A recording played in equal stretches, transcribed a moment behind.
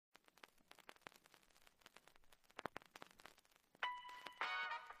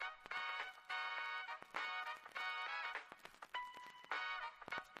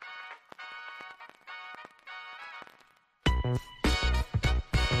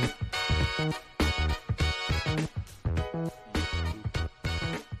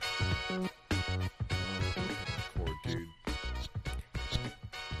Poor dude.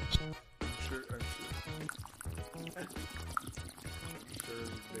 I'm sure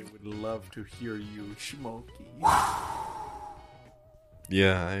they would love to hear you, Smokey.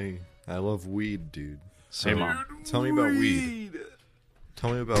 Yeah, I love weed, dude. So, Hey, Mom. Tell me about weed.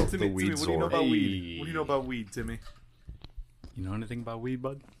 Tell me about Timmy, the weed what do you know zord. about Hey. weed? What do you know about weed, Timmy? You know anything about weed,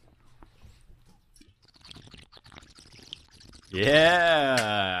 bud?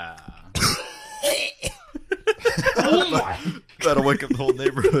 Yeah. That'll wake up the whole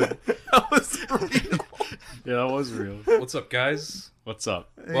neighborhood. That was real. Yeah, that was real. What's up, guys? What's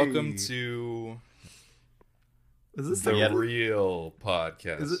up? Welcome to Is this the the real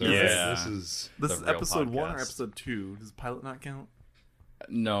podcast. Is it- So Yeah. This is This the is real episode 1 or podcast. episode 2? Does pilot not count?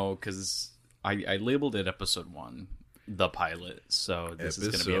 No, because I labeled it episode 1, the pilot. So this is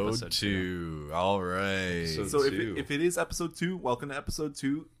going to be episode 2. 2. All right. So- So two. if it is episode 2, welcome to episode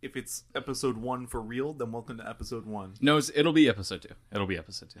 2. If it's episode 1 for real, then welcome to episode 1. No, it'll be episode 2. It'll be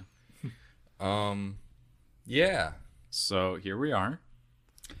episode 2. Yeah. So here we are.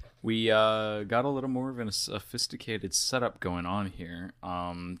 We got a little more of a sophisticated setup going on here.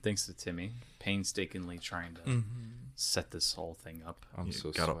 Thanks to Timmy, painstakingly trying to set this whole thing up. I'm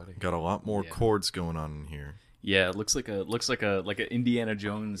so got sweaty. got a lot more Yeah. chords going on in here. Yeah, it looks like a Indiana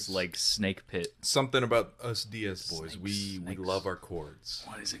Jones like snake pit. Something about us DS boys. Snakes, We snakes. love our chords.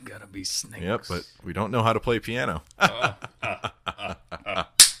 Why is it gotta be snakes? Yep, but we don't know how to play piano. I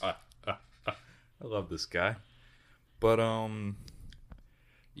love this guy. But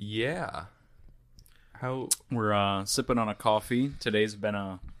yeah. How we're sipping on a coffee. Today's been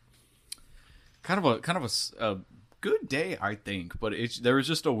a kind of a good day, I think. But there was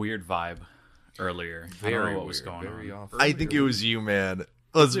just a weird vibe earlier. I don't know what was going on. off. I think it was you, man.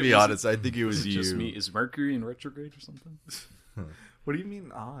 Let's be was honest. I think it was Is it you. just me? Is Mercury in retrograde or something? What do you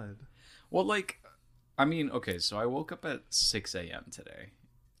mean odd? Well, like, I mean, okay, so I woke up at 6 a.m. today.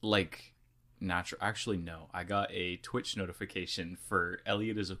 Like, natural. Actually, no. I got a Twitch notification for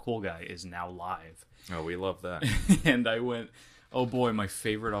Elliot is a Cool Guy is now live. Oh, we love that. And I went, oh boy, my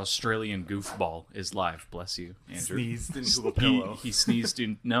favorite Australian goofball is live. Bless you, Andrew. Sneezed into a pillow. He sneezed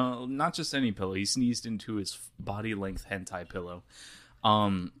in, no, not just any pillow. He sneezed into his body length hentai pillow.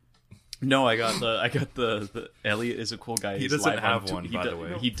 No, I got the Elliot is a Cool Guy. He is doesn't live have on one, by the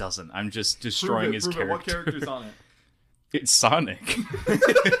way. He doesn't. I'm just destroying his character. What character's on it? It's Sonic.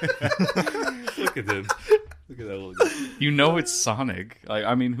 Look at him. Look at that little guy. You know it's Sonic.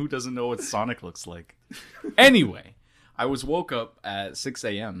 I mean, who doesn't know what Sonic looks like? Anyway, I was woke up at 6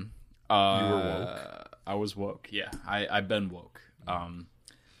 a.m. You were woke? I was woke. Yeah, I've been woke.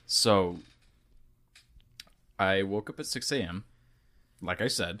 So I woke up at 6 a.m. like I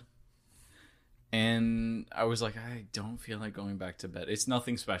said. And I was like, I don't feel like going back to bed. It's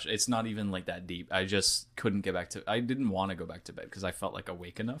nothing special. It's not even like that deep. I just couldn't get back to. I didn't want to go back to bed because I felt like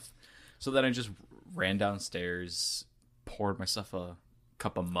awake enough. So then I just ran downstairs, poured myself a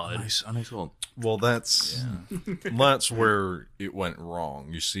cup of mud. Nice little. Well, that's where it went wrong.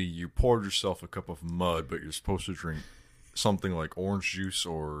 You see, you poured yourself a cup of mud, but you're supposed to drink something like orange juice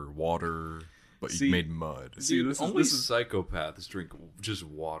or water, but See- you made mud. See, Dude, only this is psychopaths drink just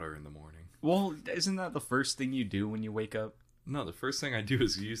water in the morning. well, isn't that the first thing you do when you wake up? No, the first thing I do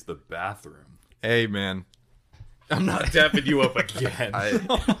is use the bathroom. Hey, man, I'm not dapping you up again. I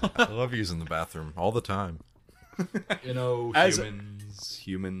love using the bathroom all the time. You know, As-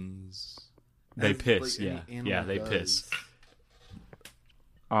 humans. They As, piss. like, Yeah, any animal yeah, they does. piss.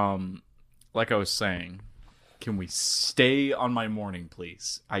 Like I was saying, can we stay on my morning,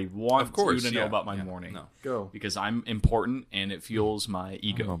 please? I want Of course, you to know yeah, about my yeah, morning. no. Go. Because I'm important and it fuels my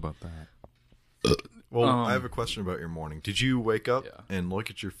ego. about that. Well, I have a question about your morning. Did you wake up Yeah. and look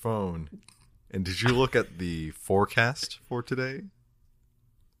at your phone, and did you look at the forecast for today?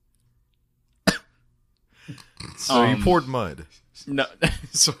 So you poured mud. No,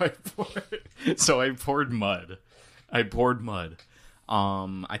 so I poured mud. I poured mud.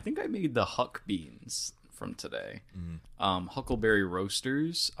 I think I made the huck beans from today. Huckleberry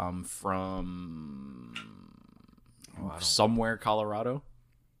roasters. From somewhere Colorado.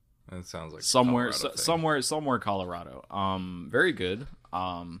 That sounds like a Somewhere Colorado thing. Colorado. Very good.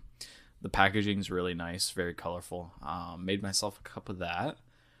 The packaging's really nice, very colorful. Made myself a cup of that.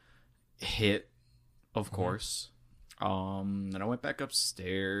 Hit, of course. Then I went back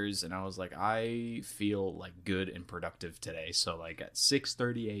upstairs and I was like, I feel like good and productive today. So like at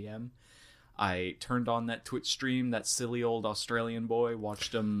 6:30 a.m. I turned on that Twitch stream, that silly old Australian boy,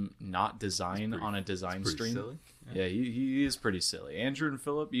 watched him not design on a design Pretty stream. silly. Yeah, he is pretty silly. Andrew and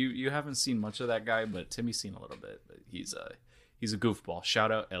Philip, you haven't seen much of that guy, but Timmy's seen a little bit. But he's a goofball.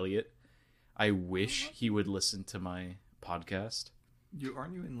 Shout out Elliot. I wish he would listen to my podcast.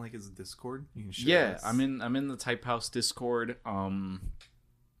 Aren't you in like his Discord? You can Yeah, us. I'm in the Type House Discord. And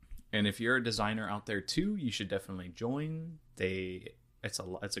if you're a designer out there too, you should definitely join. It's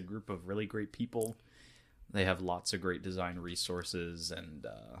a group of really great people. They have lots of great design resources and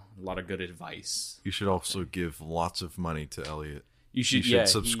a lot of good advice. You should also give lots of money to Elliot. You should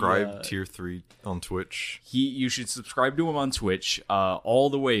subscribe tier 3 on Twitch. You should subscribe to him on Twitch, all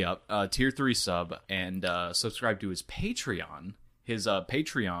the way up, tier 3 sub, and subscribe to his Patreon. His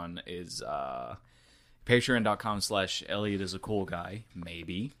Patreon is patreon.com/Elliot is a cool guy.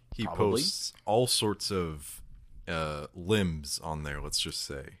 Maybe. He probably posts all sorts of limbs on there, let's just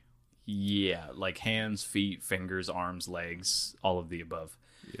say. Yeah, like hands, feet, fingers, arms, legs, all of the above.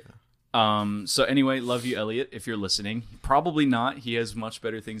 Yeah. So anyway, love you, Elliot, if you're listening. Probably not. He has much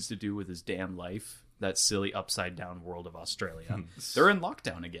better things to do with his damn life. That silly upside down world of Australia. They're in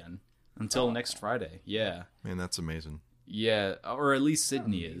lockdown again until next Friday. Yeah. Man, that's amazing. Yeah, or at least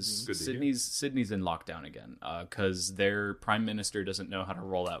Sydney is. Sydney's in lockdown again because their prime minister doesn't know how to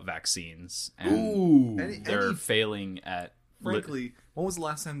roll out vaccines, and they're failing at. Frankly, when was the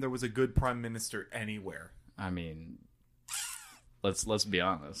last time there was a good prime minister anywhere? I mean, let's be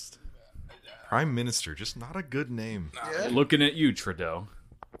honest. Prime Minister, just not a good name. Looking at you, Trudeau.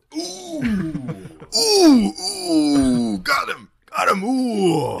 Ooh, got him,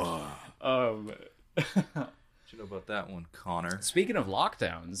 ooh. What you know about that one, Connor? Speaking of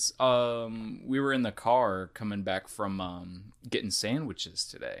lockdowns, we were in the car coming back from getting sandwiches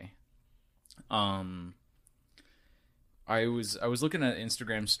today. I was looking at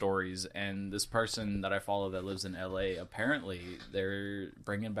Instagram stories, and this person that I follow that lives in LA, apparently they're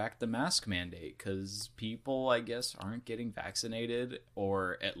bringing back the mask mandate because people, I guess, aren't getting vaccinated,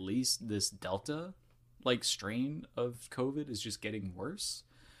 or at least this Delta strain of COVID is just getting worse,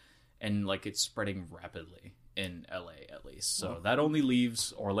 and it's spreading rapidly in LA at least. So that only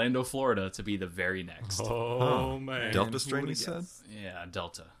leaves Orlando, Florida to be the very next. Oh man, Delta strain, you said? Yeah,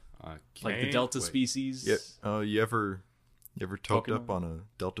 Delta. Like the Delta species. Yeah. You ever toked Pokemon? up on a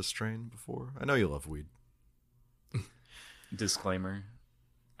Delta strain before? I know you love weed. Disclaimer: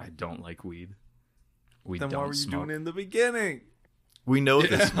 I don't like weed. We Then don't why were you smoke. doing it in the beginning? We know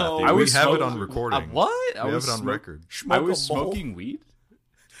this, Matthew. I We was have it smoking- on recording. What? We have it on record. I was smoking weed.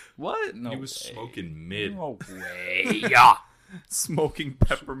 What? No, he was way. smoking mid. No way. Yeah. Smoking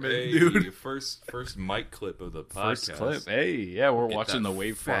peppermint, Hey, dude. First mic clip of the podcast. First clip. Hey, yeah, we're Look at watching that the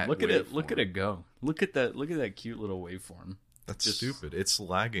waveform. fat Look at it. Look waveform. at it go. Look at that cute little waveform. That's Just- stupid. It's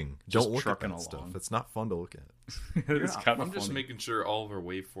lagging. just Don't look at trucking that stuff. along. It's not fun to look at. It's kind of I'm just funny. making sure all of our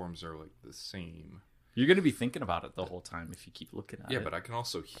waveforms are the same. You're gonna be thinking about it the whole time if you keep looking at it. Yeah, but I can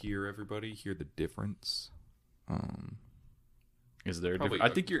also hear the difference. Is there? Probably- I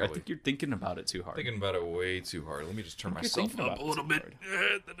think probably. you're thinking about it too hard. Thinking about it way too hard. Let me just turn You're myself thinking up about a it little too bit.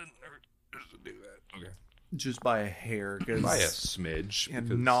 hard. That didn't hurt. Just to do that. Okay. Just by a hair, because By a smidge. and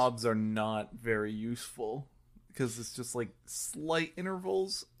because- knobs are not very useful because it's just slight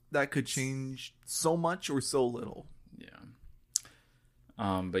intervals that could change so much or so little. Yeah.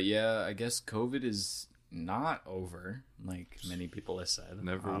 But yeah, I guess COVID is not over, like many people have said.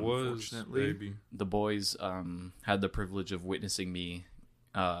 Never was, Unfortunately. baby. The boys had the privilege of witnessing me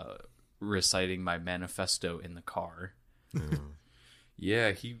reciting my manifesto in the car.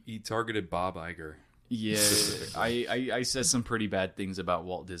 Yeah, he targeted Bob Iger. Yeah, I said some pretty bad things about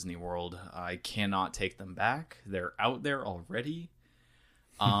Walt Disney World. I cannot take them back. They're out there already.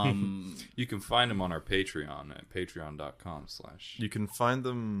 You can find him on our Patreon at patreon.com/ You can find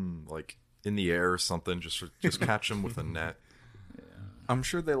them in the air or something. Just catch them with a net. I'm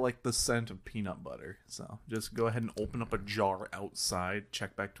sure they like the scent of peanut butter, so just go ahead and open up a jar outside.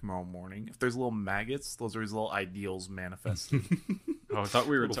 Check back tomorrow morning. If there's little maggots, those are his little ideals manifested. Oh, I thought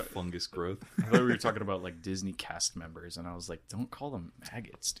we were Little fungus growth. I thought we were talking about Disney cast members, and I was like, don't call them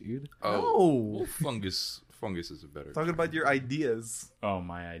maggots, dude. No. Well, fungus is a better. Talking about your ideas. Oh,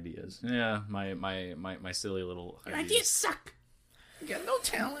 my ideas. Yeah, my silly little ideas. suck. You got no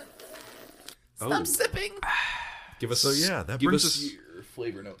talent. Stop sipping. Give us. So yeah, that give brings us us. your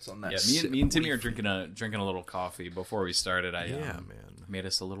flavor notes on that. Yeah, me and Timmy are drinking a little coffee. Before we started, I Man. made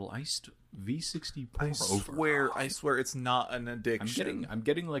us a little iced V60 I pour over. swear it's not an addiction. I'm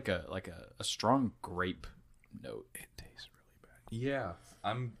getting like a strong grape note. It tastes really bad. Yeah,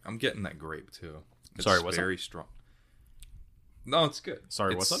 I'm getting that grape too. It's Sorry, what's very strong. No, it's good.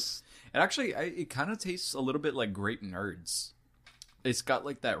 Sorry, It's- what's up? And actually, it kind of tastes a little bit like Grape Nerds. It's got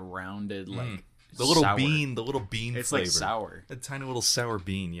that rounded The little sour. bean, It's flavor. like sour. A tiny little sour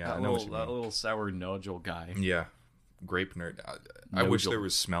bean. Yeah, I know what you That mean. little sour nodule guy. Yeah, grape nerd. I wish Nodule. there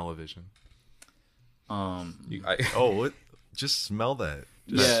was smell-o-vision. I, Oh, what? Just smell that.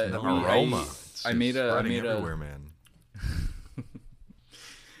 Yeah, Just the aroma. It's I just made a- I spreading made a- everywhere, man.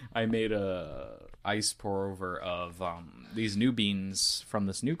 I made a ice pour over of these new beans from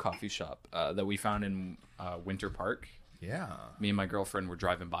this new coffee shop that we found in Winter Park. yeah. Me and my girlfriend were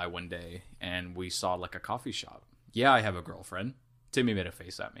driving by one day and we saw like a coffee shop. Yeah, I have a girlfriend. Timmy made a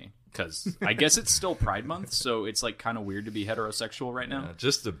face at me because I guess it's still Pride Month, so it's like kind of weird to be heterosexual right now.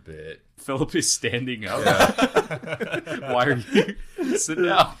 Just a bit. Philip is standing up. Why are you? Sit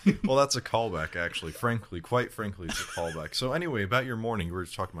down. Well, that's a callback, actually. Quite frankly, it's a callback. So anyway, about your morning, we were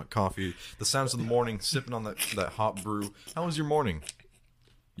just talking about coffee, the sounds of the morning, sipping on that hot brew. How was your morning?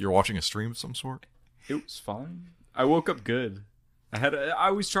 You're watching a stream of some sort? It was fine. I woke up good.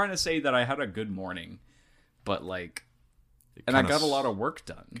 I was trying to say that I had a good morning, but like, and I got a lot of work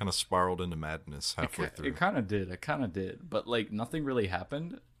done. Kind of spiraled into madness halfway through. It kind of did. But like, nothing really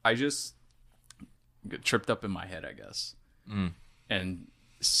happened. I just got tripped up in my head, I guess, and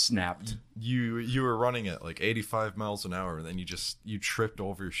snapped. You were running at like 85 miles an hour, and then you tripped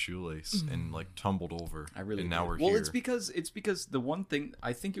over your shoelace and like tumbled over. I really and now did. we're Well, here. it's because the one thing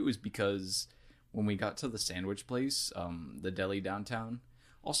I think it was because when we got to the sandwich place, the deli downtown.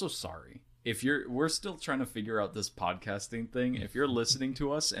 Also, sorry if we're still trying to figure out this podcasting thing. If you're listening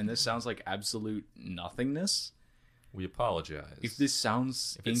to us and this sounds like absolute nothingness, We apologize. if this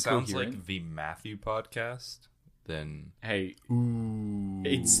sounds If it incoherent, sounds like the Matthew podcast, then hey, Ooh,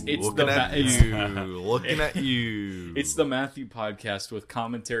 it's looking the at you, looking at you. it's the Matthew podcast with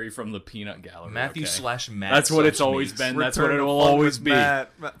commentary from the Peanut Gallery. Matthew okay? / Matt. That's what it's / always Meats. been. That's what Return it to will Fun always with be.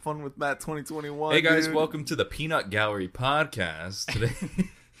 Fun with Matt 2021. Hey guys, dude. welcome to the Peanut Gallery podcast. Today,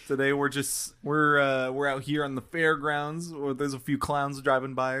 Today we're out here on the fairgrounds where there's a few clowns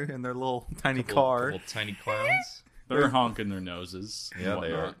driving by in their little tiny car. Couple tiny clowns. They're honking their noses. and Yeah,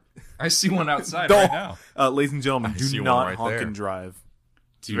 they whatnot. are. I see one outside Don't- right now. Ladies and gentlemen, see do one not right honk there. and drive.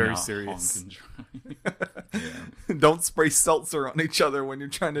 Do very not serious. honk and drive. Don't spray seltzer on each other when you're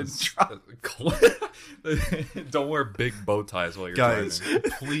trying to drive. Don't wear big bow ties while you're Guys,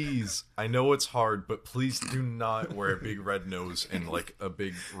 driving. please, I know it's hard, but please do not wear a big red nose and like a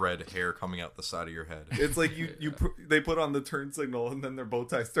big red hair coming out the side of your head. It's like they put on the turn signal and then their bow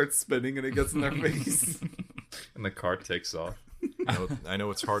tie starts spinning and it gets in their face. And the car takes off. I know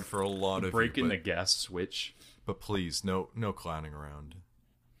it's hard for a lot of Breaking you, the gas switch. but please, no clowning around.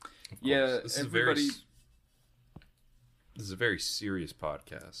 Yeah, This is everybody. This is a very serious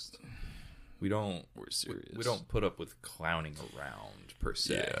podcast. We're serious. We don't put up with clowning around per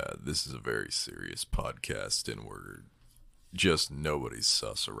se. Yeah, this is a very serious podcast, and we're just nobody's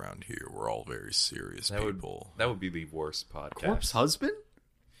sus around here. We're all very serious people. That would be the worst podcast. Corpse husband?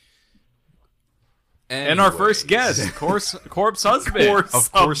 And our first guest, Corpse husband.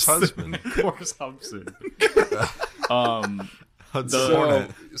 Of course, husband. Corpse husband. Hudson The-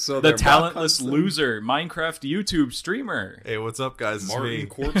 Hornet. So The they're talentless loser, Minecraft YouTube streamer. Hey, what's up, guys? It's Martin me.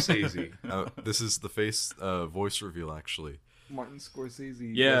 Corpshazy. This is the face voice reveal, actually. Martin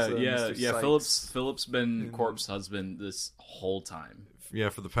Scorsese. Yeah, was, Mr. yeah. Sykes. Philip's been Corpse husband this whole time. Yeah,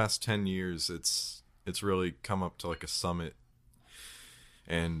 for the past 10 years, it's really come up to like a summit,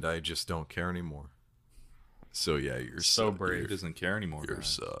 and I just don't care anymore. So yeah, you're So su- brave. He doesn't care anymore. You're guys.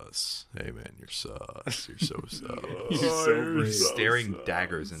 sus. Hey man, you're sus. You're so sus. You're so brave. Staring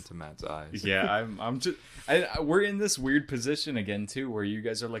daggers into Matt's eyes. Yeah, I'm just. We're in this weird position again too, where you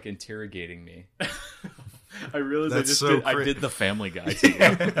guys are like interrogating me. I realized That's so I cra- did the Family Guy too.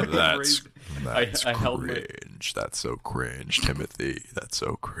 That's I held my- cringe. That's so cringe, Timothy. That's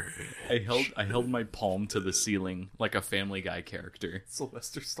so cringe. I held my palm to the ceiling like a Family Guy character.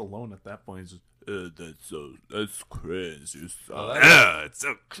 Sylvester Stallone at that point is just, that's cringe. It's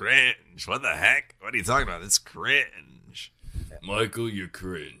so cringe. What the heck? What are you talking about? It's cringe. Michael, you're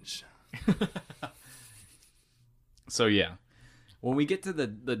cringe. So yeah, when we get to the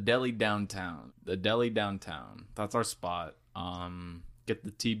deli downtown, that's our spot. Get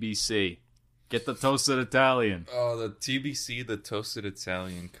the TBC, get the toasted Italian. Oh, the TBC, the toasted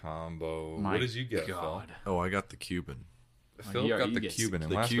Italian combo. My what did you get, God. Oh, I got the Cuban. Phil? Phil you got the get- Cuban.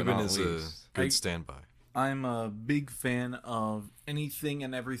 And The last but Cuban not is least, a good standby. I'm a big fan of anything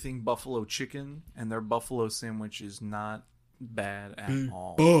and everything buffalo chicken, and their buffalo sandwich is not bad at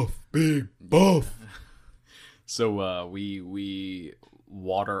all. Big buff. So we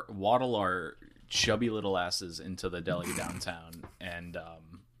waddle our chubby little asses into the deli downtown, and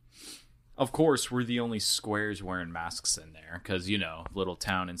Of course, we're the only squares wearing masks in there because, little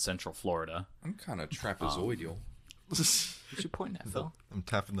town in Central Florida. I'm kind of trapezoidal. What you pointing at, Phil? I'm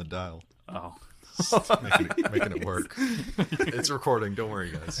tapping the dial, Oh. making it work. It's recording. Don't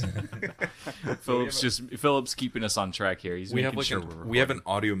worry, guys. Philip's keeping us on track here. He's we have making like sure we're we have recording.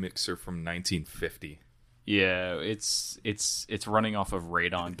 an audio mixer from 1950. Yeah, it's running off of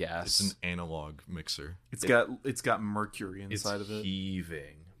radon gas. It's an analog mixer. It's got mercury It's inside of it.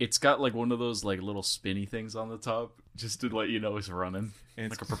 heaving. It's got like one of those like little spinny things on the top, just to let you know it's running,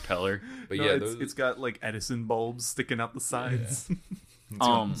 And like a propeller. But No, yeah, it's got like Edison bulbs sticking out the sides.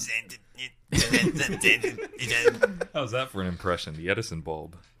 how's that for an impression? The Edison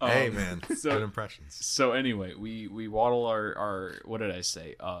bulb. Hey, man. so- Good impressions. So anyway, we waddle our what did I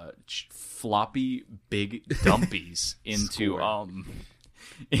say? Floppy big dumpies into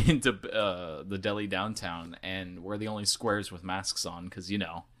the deli downtown, and we're the only squares with masks on because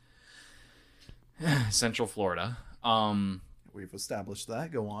Central Florida. We've established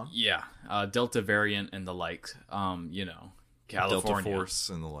that. Go on. Yeah, Delta variant and the like. California. Delta Force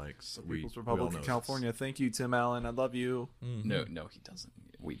and the likes. People's we all Republic know of this. California. Thank you, Tim Allen. I love you. No, he doesn't.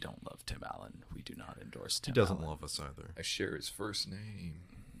 We don't love Tim Allen. We do not endorse Tim. He doesn't Allen. love us either. I share his first name.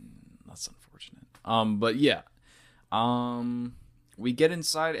 That's unfortunate. But yeah. We get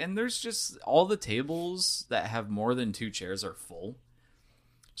inside and there's just all the tables that have more than 2 chairs are full.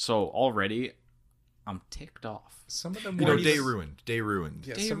 So already I'm ticked off. Some of them You know, weren't day even- ruined. Day ruined.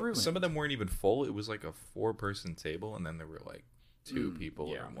 Yeah, Day ruined. some of them weren't even full. It was like a 4-person table, and then there were like 2 people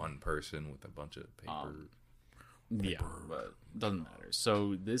yeah. or 1 person with a bunch of paper. Yeah, but doesn't matter.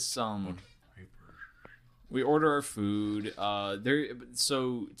 So this we order our food.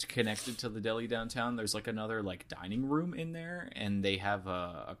 So it's connected to the deli downtown. There's like another like dining room in there, and they have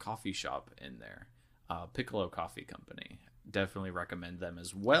a coffee shop in there, Piccolo Coffee Company. Definitely recommend them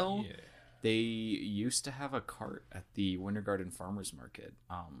as well. Yeah. They used to have a cart at the Winter Garden Farmers Market.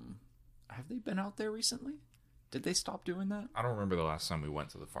 Have they been out there recently? Did they stop doing that? I don't remember the last time we went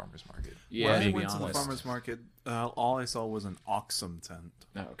to the farmer's market. Yeah, when I to be went to the honest. farmer's market, all I saw was an oxum tent.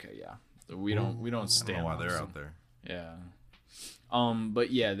 Oh, okay, yeah. We don't I don't stand know why they're Awesome. out there. Yeah. But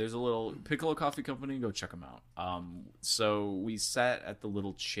yeah, there's a little Piccolo Coffee Company. Go check them out. So we sat at the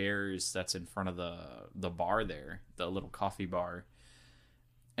little chairs that's in front of the bar there, the little coffee bar.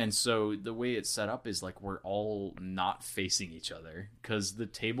 And so the way it's set up is like we're all not facing each other because the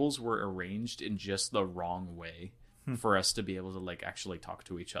tables were arranged in just the wrong way for us to be able to like actually talk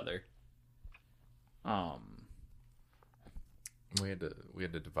to each other. We had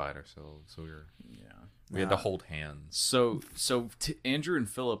to divide ourselves. So Yeah. we had to hold hands. So Andrew and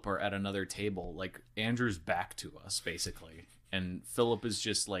Philip are at another table. Like Andrew's back to us basically, and Philip is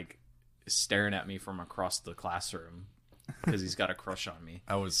just like staring at me from across the classroom because he's got a crush on me.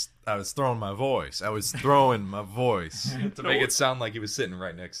 I was throwing my voice. I was throwing my voice. To make it sound like he was sitting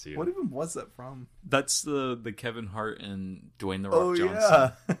right next to you. What even was that from? That's the Kevin Hart and Dwayne the Rock Oh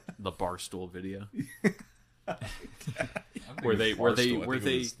Johnson, yeah. the Barstool video. I don't Where think they- it was where they- Barstool. I where think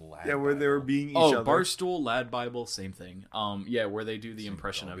it they- was Lad Yeah, where they were Bible. being each Oh, other. Barstool, Lad Bible, same thing. Yeah, where they do the Some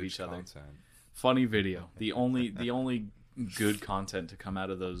impression of garbage each other. content. Funny video. The only good content to come out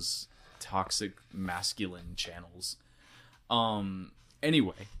of those toxic masculine channels.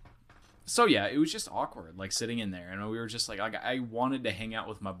 Anyway, so yeah, it was just awkward, like sitting in there, and we were just like I wanted to hang out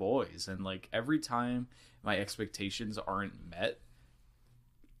with my boys, and like every time my expectations aren't met,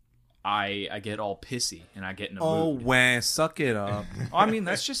 I get all pissy and I get in a Oh, mood. wah, suck it up. I mean,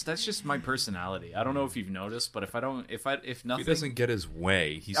 that's just my personality. I don't know if you've noticed, but if nothing, If he doesn't get his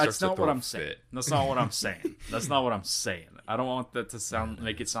way, he starts that's to not throw what a I'm saying. fit. That's not what I'm saying. That's not what I'm saying. I don't want that to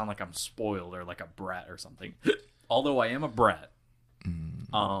make it sound like I'm spoiled or like a brat or something. Although I am a brat.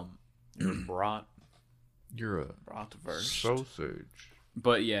 You're brought You're a bratwurst. sausage.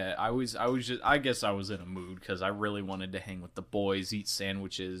 But yeah, I guess I was in a mood because I really wanted to hang with the boys, eat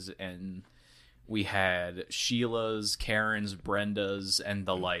sandwiches, and we had Sheila's, Karen's, Brenda's, and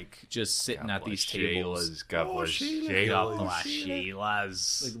the like just sitting at these tables. God bless Sheila's. God bless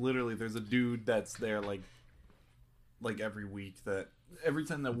Sheila's. Like literally, there's a dude that's there like every week. That every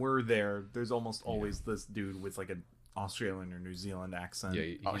time that we're there, there's almost always this dude with like an Australian or New Zealand accent.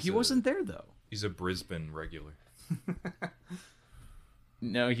 Yeah, Oh, he's he wasn't there though. He's a Brisbane regular.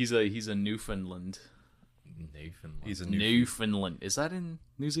 No, he's a Newfoundland. Nathan. He's a Newfoundland. Is that in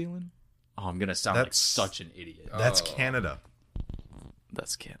New Zealand? Oh, I'm gonna sound like That's- such an idiot. That's Oh. Canada.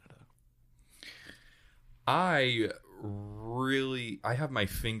 That's Canada. I have my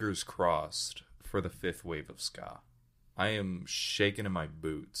fingers crossed for the 5th wave of ska. I am shaking in my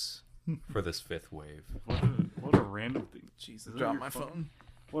boots for this 5th wave. What a random thing. Jesus, drop my phone.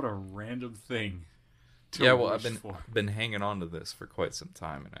 What a random thing. to Yeah, well, I've wish for. been hanging on to this for quite some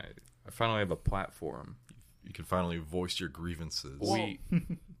time, and I finally have a platform. You can finally voice your grievances. We,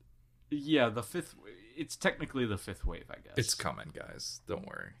 yeah, the fifth. It's technically the fifth wave, I guess. It's coming, guys. Don't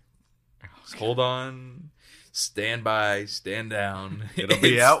worry. Just hold on. Stand by. Stand down. It'll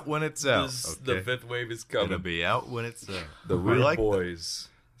be It's- out when it's out. The Okay? fifth wave is coming. It'll be out when it's out. the We rude like that. boys.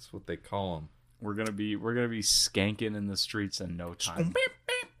 That's what they call them. We're gonna be skanking in the streets in no time.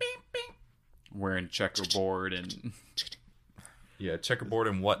 Wearing checkerboard and Yeah, checkerboard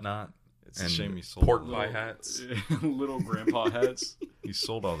and whatnot. It's And a shame you sold pork those. pie hats. little grandpa hats. You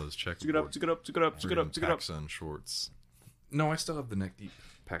sold all those checkerboard. Took it up, took it up, took it up, took it up, took it up. PacSun shorts. No, I still have the neck deep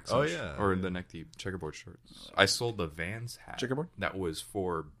packs. Oh, yeah. or the neck deep checkerboard shorts. I sold the Vans hat. Checkerboard? That was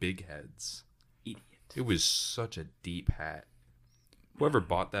for big heads. Idiot. It was such a deep hat. Whoever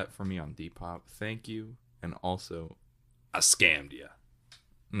bought that for me on Depop, thank you. And also, I scammed you.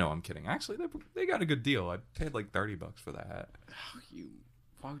 No, I'm kidding. Actually, they got a good deal. I paid like $30 for that hat.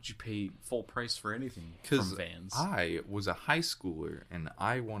 Why would you pay full price for anything Because from Vans? I was a high schooler and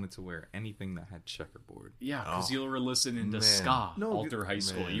I wanted to wear anything that had checkerboard. Yeah, because Oh, you were listening to man. ska No, all through high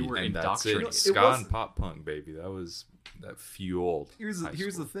school. man. You were And that's it. indoctrinated. Ska was- and pop punk, baby. That fueled. Here's high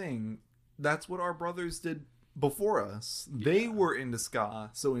the school. thing. That's what our brothers did before us. They were into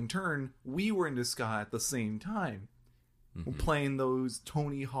ska, so in turn, we were into ska at the same time. Mhm. Playing those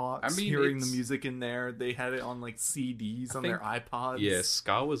Tony Hawks, I mean, hearing the it's- music in there. They had it on like CDs on their iPods. Yeah,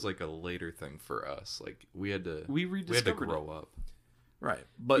 ska was like a later thing for us. Like we had to We we had to rediscovered grow up. Right.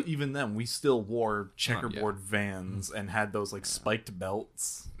 But even then, we still wore checkerboard Vans Mm. and had those like spiked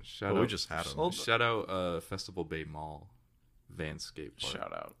belts. Shout Well, out, we just had 'em. Well, Shout out Festival Bay Mall, Van Skate Park.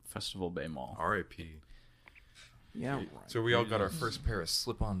 Shout out Festival Bay Mall. R.I.P. Yeah, right. So we all got our first pair of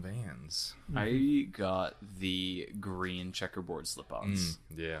slip-on Vans. I got the green checkerboard slip-ons.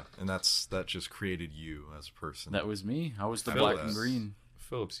 Yeah, And that just created you as a person. That was me. I was the I feel black that. and green.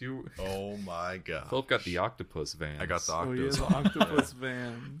 Phillips, Oh my god. Philip got the octopus Vans. I got the Oh, yeah, octopus. the octopus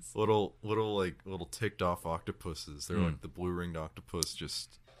Vans. little ticked off octopuses. They're Mm. like the blue ringed octopus.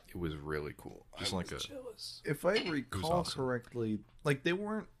 Just It was really cool. Just I like was a- jealous. If I recall awesome. correctly, like they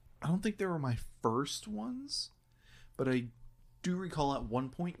weren't. I don't think they were my first ones, but I do recall at one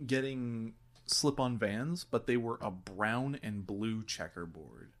point getting slip-on Vans, but they were a brown and blue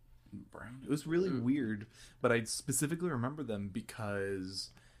checkerboard. Brown. It was really weird, but I specifically remember them because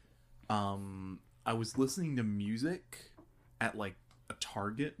I was listening to music at like a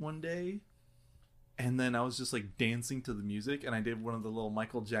Target one day, and then I was just like dancing to the music, and I did one of the little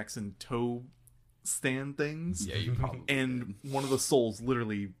Michael Jackson toe stand things, Yeah, you probably and one of the soles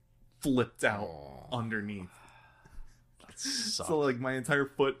literally flipped out Aw. underneath. sucked. So like my entire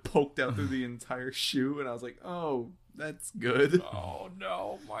foot poked out through the entire shoe, and I was like, "Oh, that's good." Oh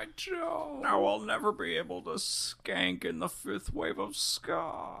no, my toe. Now I'll never be able to skank in the fifth wave of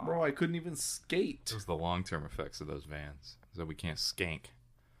ska. Bro, I couldn't even skate. It was the long-term effects of those Vans. Is that we can't skank.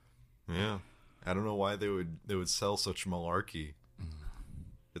 yeah. I don't know why they would sell such malarkey.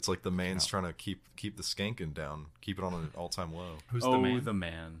 It's like the man's trying to keep the skanking down, keep it on an all time low. Who's Oh, the man? the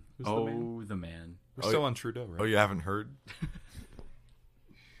man. Who's the oh, man? the man. We're still on Trudeau, right? Oh, you haven't heard?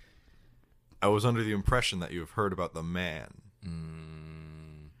 I was under the impression that you have heard about the man.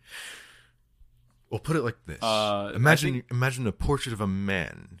 Well, put it like this: I imagine a portrait of a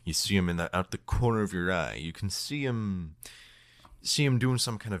man. You see him out the corner of your eye. You can see him doing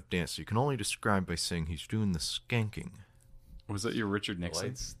some kind of dance. You can only describe by saying he's doing the skanking. Was that your Richard The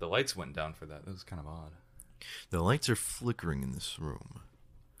Nixon? the lights went down for that. That was kind of odd. The lights are flickering in this room.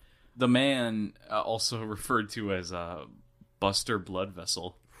 The man, also referred to as Buster Blood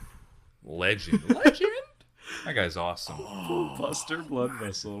Vessel. Legend. Legend? That guy's awesome. Buster Blood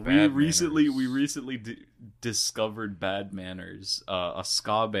Vessel. Bad we Manners. recently discovered Bad Manners, a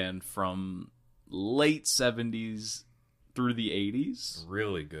ska band from late 70s through the 80s,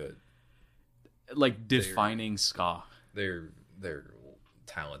 Really good. like defining ska. They're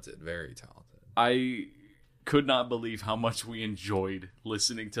talented, very talented. I could not believe how much we enjoyed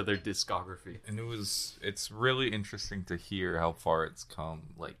listening to their discography. And it's really interesting to hear how far it's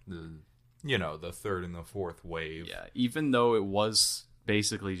come, like the third and the fourth wave. Yeah, even though it was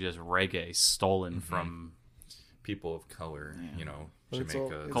basically just reggae stolen Mm-hmm. from People of color, But it's all-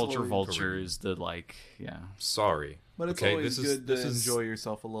 Jamaica. it's Culture always- Vultures, yeah. Sorry. But it's Okay, always this is- good this to is- enjoy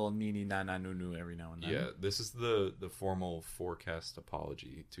yourself a little nini nana nunu every now and then. Yeah, this is the formal forecast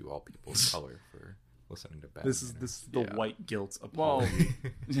apology to all people of color for listening to Bad This is Manners. the Yeah. white guilt Well, apology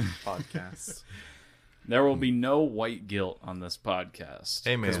podcast. There will be no white guilt on this podcast.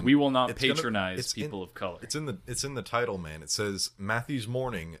 Hey, man, because we will not it's gonna- patronize it's people in- of color. It's in the title, man. It says Matthew's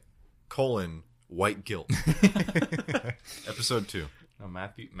Morning, white guilt. Episode 2. No,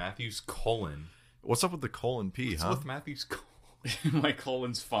 Matthew's colon. What's up with the P, What's huh? with Matthew's colon? My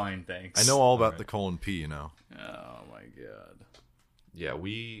colon's fine, thanks. I know all about Alright. the P, you know. Oh my god. Yeah,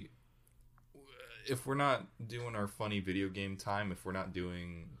 if we're not doing our funny video game time, if we're not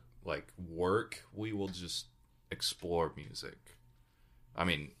doing like work, we will just explore music. I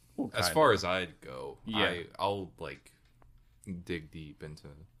mean, Well, as kinda. far as I'd go, Yeah. I'll like dig deep into.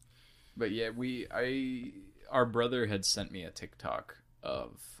 But yeah, our brother had sent me a TikTok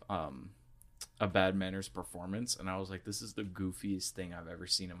of a Bad Manners performance, and I was like, this is the goofiest thing I've ever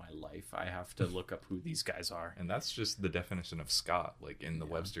seen in my life. I have to look up who these guys are. And that's just the definition of Scott, like in the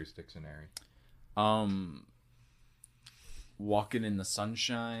Webster's dictionary. Walking in the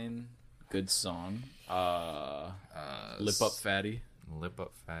Sunshine, good song. Lip Up Fatty. Lip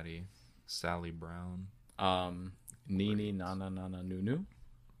Up Fatty, Sally Brown. Nini Na Na Na Na Nunu.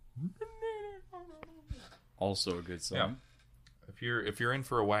 Also a good song. Yeah. If you're in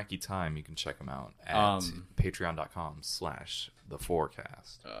for a wacky time, you can check them out at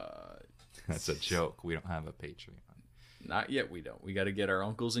patreon.com/theforecast. That's a joke. We don't have a Patreon. Not yet, we don't. We got to get our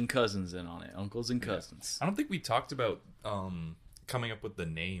uncles and cousins in on it. Uncles and cousins. I don't think we talked about coming up with the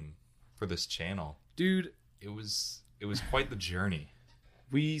name for this channel. Dude, It was quite the journey.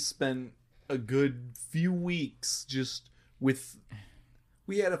 We spent a good few weeks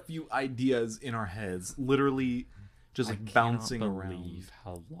we had a few ideas in our heads, literally just like bouncing around. believe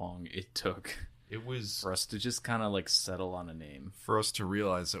how long it took It was for us to just kind of like settle on a name. For us to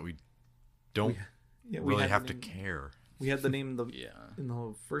realize that we don't Yeah, really had have the to name- care. We had the name Yeah. in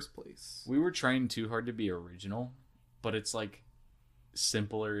the first place. We were trying too hard to be original, but it's like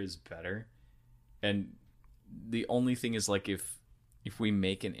simpler is better. And the only thing is like if we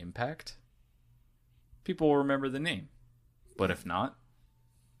make an impact, people will remember the name. But if not,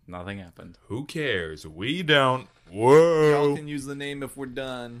 nothing happened. who cares? We don't. Y'all Whoa. can use the name if we're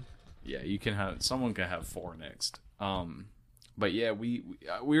done. Yeah, you can have someone can have 4 next. But yeah, we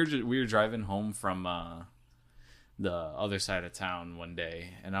were driving home from the other side of town one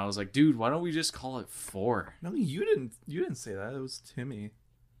day, and I was like, dude, why don't we just call it 4? No, you didn't say that. It was Timmy.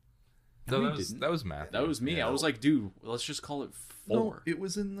 No, we that was didn't. that was Matthew. That was me. Yeah. I was like, dude, let's just call it 4. No, it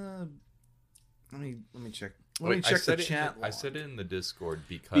was in the. Let me check. Let Wait, me check the said it in chat. I said it in the Discord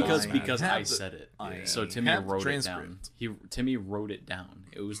because because have I the- said it. I So Timmy have the wrote it down. transcript. Timmy wrote it down.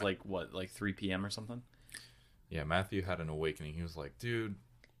 It was like 3 p.m. or something. yeah, Matthew had an awakening. He was like, dude,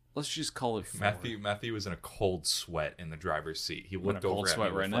 Let's just call it 4. Matthew was in a cold sweat in the driver's seat. He in looked a cold over at sweat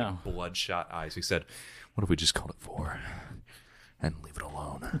me with right like now. bloodshot eyes. He said, "What if we just called it 4 and leave it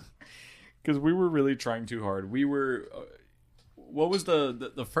alone?" Because we were really trying too hard. We were. What was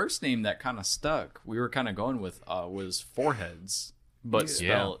the first name that kind of stuck? We were kind of going with was Foreheads, but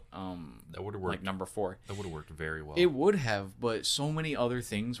spelled That would have worked. like number 4. That would have worked very well. It would have, but so many other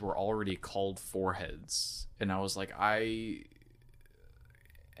things were already called Foreheads, and I was like,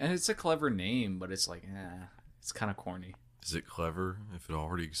 and it's a clever name, but it's like, it's kind of corny. Is it clever if it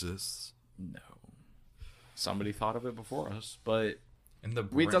already exists? No, somebody thought of it before us, but and the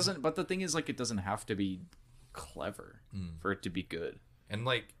it brand- doesn't. But the thing is, like, it doesn't have to be clever for it to be good. and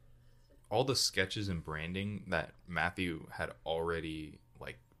like all the sketches and branding that Matthew had already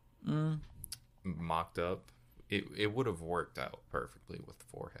like mocked up. It would have worked out perfectly with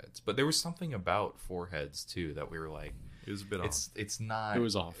Foreheads, but there was something about Foreheads too that we were like, It was a bit off. it's not. It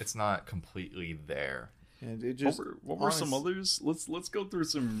was off. It's not completely there. And it just. What were some others? Let's go through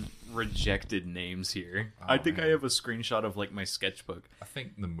some rejected names here. I think I man. have a screenshot of like my sketchbook. I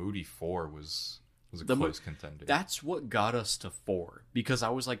think the Moody 4 was a The Mo- close contender. That's what got us to 4, because I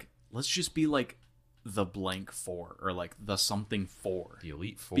was like, let's just be like the blank 4 or like the something 4, the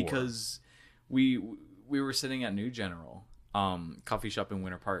Elite 4 because we were sitting at New General coffee shop in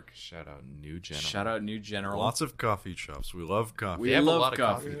Winter Park. shout out New General. Shout out New General. Lots of coffee shops. We love coffee. we They have a love lot of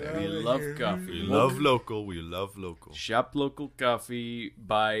coffee. coffee there. We love coffee. We love local. We love local. Shop local coffee.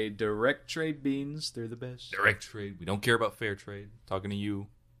 Buy direct trade beans. They're the best. Direct trade. We don't care about fair trade. Talking to you.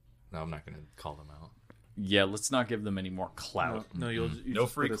 No, I'm not gonna call them out. Yeah, let's not give them any more clout. No, you No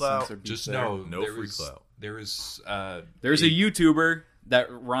just free put a clout. censor beep Just there. know No there free is- clout. There is There's a YouTuber that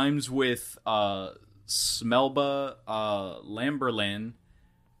rhymes with Smelba Lamberlin.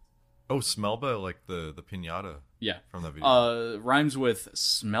 Oh, Smelba, like the pinata Yeah. from that video. Rhymes with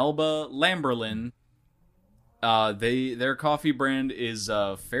Smelba Lamberlin. Their coffee brand is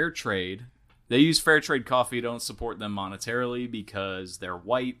Fair Trade. They use fair trade coffee. Don't support them monetarily because they're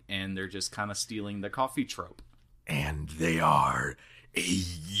white and they're just kind of stealing the coffee trope. And they are a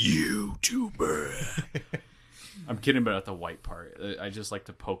YouTuber. I'm kidding about the white part. I just like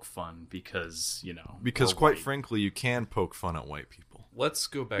to poke fun because, Because we're quite white. frankly, you can poke fun at white people. Let's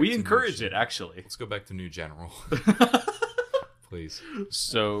go back. We to encourage New it, actually. Let's go back to New General, please.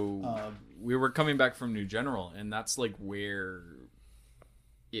 So we were coming back from New General, and that's like where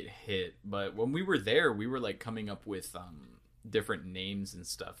it hit. But when we were there, we were like coming up with different names and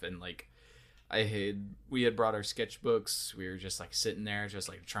stuff, and like we had brought our sketchbooks. We were just like sitting there, just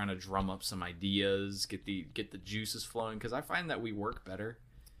like trying to drum up some ideas, get the juices flowing. Because I find that we work better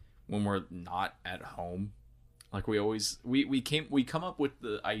when we're not at home. Like we come up with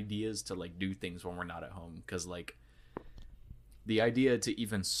the ideas to like do things when we're not at home. Because like the idea to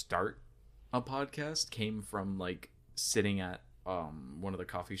even start a podcast came from like sitting at one of the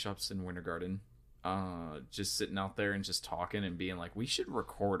coffee shops in Winter Garden. Just sitting out there and just talking and being like, we should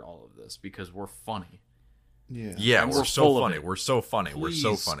record all of this because we're funny. Yeah, And we're we're so full of funny. it. We're so funny. We're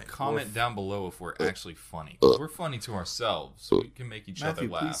so Please funny. Comment down below if we're actually funny. 'Cause we're funny to ourselves, so we can make each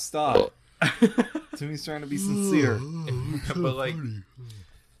Matthew, other please laugh. stop. Timmy's trying to be sincere. But like,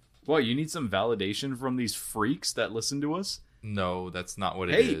 What, you need some validation from these freaks that listen to us? no, that's not what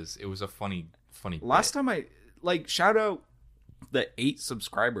it Hey. is. It was a funny. Last bit. time I shout out the 8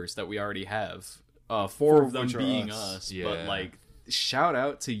 subscribers that we already have. 4 Four of them which are being us. us. Yeah. But like shout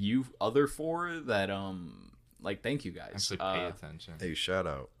out to you other 4 that thank you guys. Actually, pay attention. Hey, shout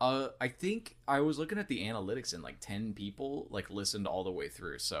out. I think I was looking at the analytics and like 10 people like listened all the way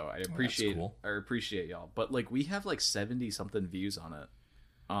through. So I appreciate cool. I appreciate y'all. But like we have like 70 something views on it.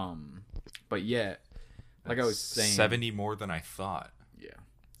 But yeah, like I was saying, 70 more than I thought. yeah.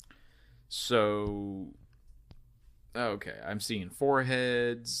 So okay, I'm seeing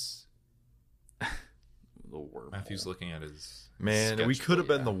foreheads. The wormhole. Matthew's looking at his Man, we sketchbook. could have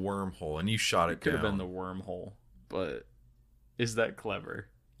been the wormhole, and you shot it Could down. have been the wormhole, but is that clever?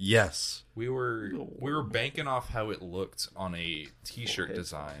 Yes. We were banking off how it looked on a T-shirt Foreheads,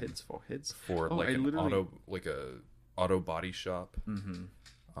 design foreheads, foreheads. for Oh, like I an literally- auto body shop.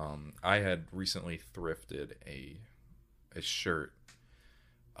 Mm-hmm. I had recently thrifted a shirt.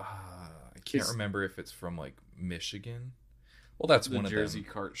 I can't remember if it's from like Michigan. Well, that's The one Jersey of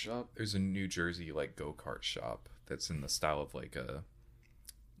them. cart shop. There's a New Jersey like go-kart shop that's in the style of like a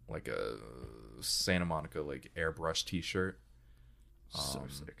Santa Monica like airbrush T-shirt. So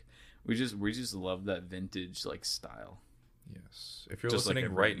sick. We just love that vintage like style. Yes. If you're Just like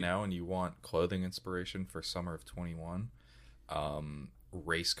listening every- right now and you want clothing inspiration for summer of 21,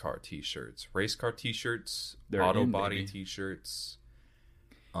 race car T-shirts, They're auto in, body baby. T-shirts.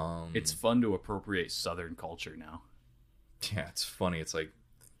 It's fun to appropriate Southern culture now. Yeah, it's funny. It's like,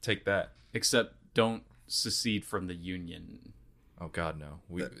 take that. Except don't secede from the Union. Oh God, no.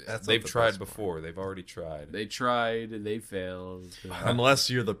 That's not They've the tried best part. before. They've already tried. They tried, they failed. Unless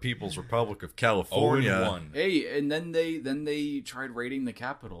you're the People's Republic of California. 0-1. Hey, and then they tried raiding the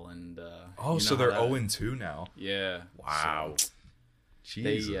Capitol, and Oh, you so know they're how that- 0-2 now. Yeah. Wow. So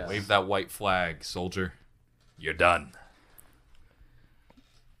Jesus. They, Wave that white flag, soldier. You're done.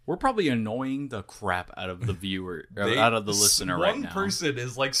 we're probably annoying the crap out of the viewer, They- out of the listener right now. One person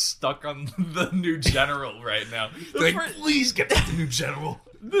is like stuck on the new general right now. They're like, please get back to new general.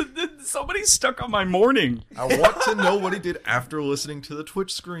 Somebody's stuck on my morning. I want to know what he did after listening to the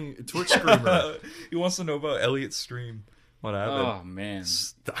Twitch screamer. He wants to know about Elliot's stream. What happened? Oh man,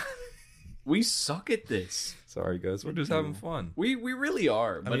 we suck at this. Sorry, guys. We're just having fun. We really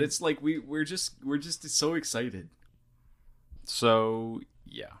are, but mean- it's like we're just so excited. So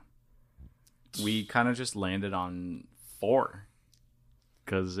yeah, we kind of just landed on 4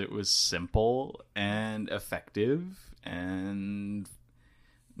 because it was simple and effective and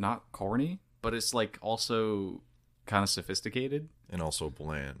not corny, but it's like also kind of sophisticated. And also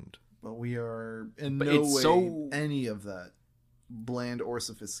bland. But we are in But no it's way so- any of that bland or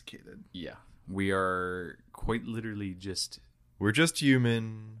sophisticated. Yeah, we are quite literally just We're just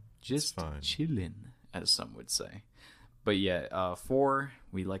human. fine. chilling, as some would say. But yeah, 4,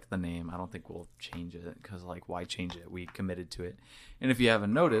 we like the name. I don't think we'll change it because, like, why change it? We committed to it. And if you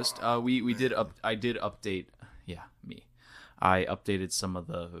haven't noticed, we did I did update. Yeah, me. I updated some of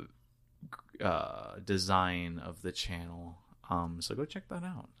the design of the channel. So go check that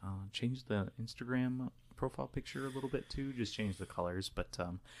out. Change the Instagram profile picture a little bit too. Just change the colors, but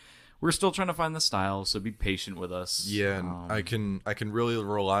we're still trying to find the style. So be patient with us. Yeah, and I can really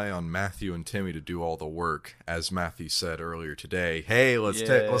rely on Matthew and Timmy to do all the work, as Matthew said earlier today. Hey, let's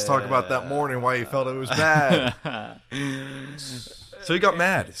talk about that morning. Why you felt it was bad. So you got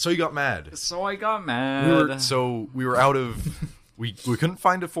mad. So I got mad. We were out of. We couldn't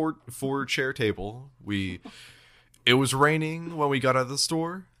find a four chair table. It was raining when we got out of the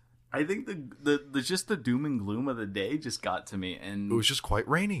store. I think the just the doom and gloom of the day just got to me, and It was just quite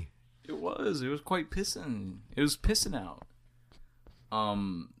rainy. it was quite pissing. It was pissing out.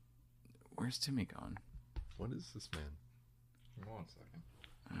 Where's Timmy gone? What is this man? 1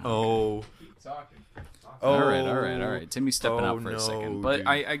 second. Oh. Keep talking. All right. Timmy's stepping up for no, a second, but dude.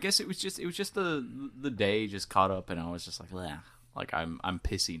 I guess it was just the day just caught up, and I was just like, "Bleh." Like I'm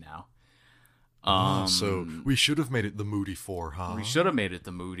pissy now. So we should have made it the Moody 4, huh? We should have made it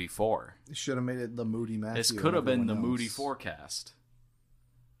the Moody 4. You should have made it the Moody Matthew. This could have been the everyone Moody else. forecast.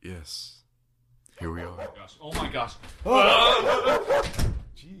 Yes. Here we are. Oh my gosh.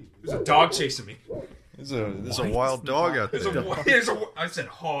 There's a dog chasing me. There's a wild dog out there. I said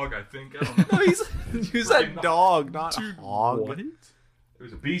hog, I think. I don't know. You said dog, not hog. What?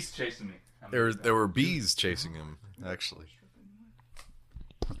 There's a beast chasing me. There were bees chasing him, actually.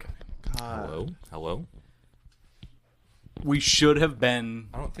 Hello? We should have been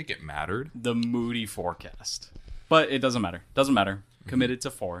I don't think it mattered. the Moody forecast, but it doesn't matter. Doesn't matter. Committed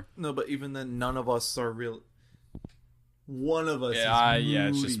to 4. No, but even then, none of us are real. One of us Yeah, is yeah.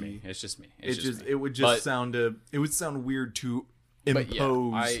 It's just moody. me. It's just me. It would just sound weird to But yeah,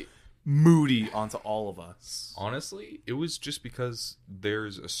 impose moody onto all of us. Honestly, it was just because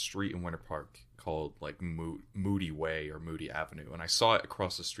there's a street in Winter Park called like Moody Way or Moody Avenue, and I saw it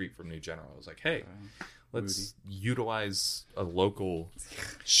across the street from New General. I was like, hey, let's utilize a local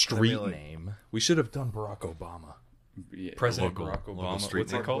street name. We should have done Barack Obama. Yeah, President local Barack Obama. street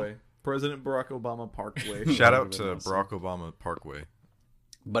What's name. it called? Parkway. President Barack Obama Parkway. Shout out to Barack Obama Parkway.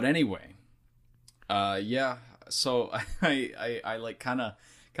 But anyway, yeah. So I like kind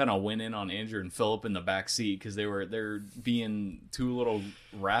of went in on Andrew and Philip in the back seat because they're being two little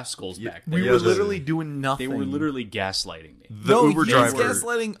rascals back there. We Yeah, were the- literally doing nothing. They were literally gaslighting me. The no, Uber he's driver.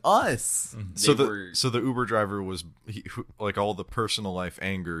 gaslighting us. So They the were- so the Uber driver was like all the personal life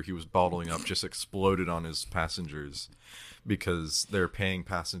anger he was bottling up just exploded on his passengers because they're paying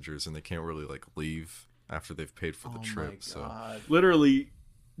passengers and they can't really like leave after they've paid for the trip. So Literally,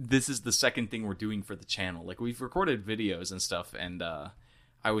 this is the second thing we're doing for the channel. Like we've recorded videos and stuff, and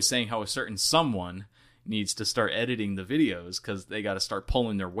I was saying how a certain someone needs to start editing the videos because they got to start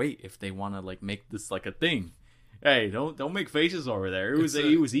pulling their weight if they want to like make this like a thing. Hey, don't make faces over there. It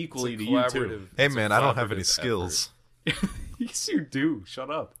was equally to you too. hey It's a man, I don't have any collaborative skills. Yes, you do.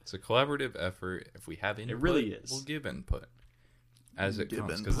 Shut up. It's a collaborative effort. If we have input, really is. We'll give input as it Give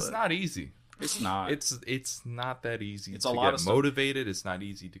comes because it's input. not easy. It's not. It's not that easy. It's to a lot get of stuff. motivated. It's not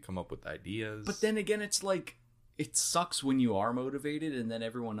easy to come up with ideas. But then again, it's like it sucks when you are motivated and then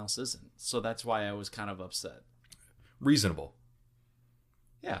everyone else isn't. So that's why I was kind of upset. reasonable.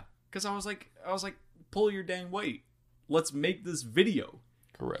 Yeah, because I was like, pull your dang weight. Let's make this video.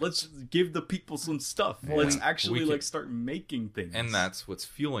 Correct. Let's give the people some stuff. Let's actually like start making things. And that's what's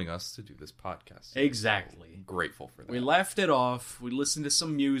fueling us to do this podcast. exactly. Grateful for that. We left it off. We listened to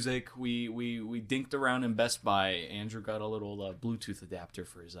some music. We dinked around in Best Buy. Andrew got a little Bluetooth adapter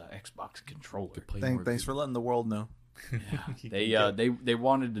for his Xbox controller. Thanks for letting the world know. They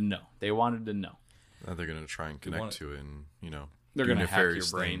wanted to know. They wanted to know. Now they're gonna try and connect to it, and They're do gonna hack your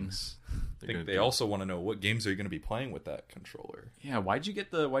nefarious brains. things. I think they also want to know what games are you going to be playing with that controller. Yeah, why'd you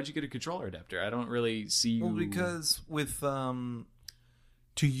get a controller adapter? I don't really see you. Well, because with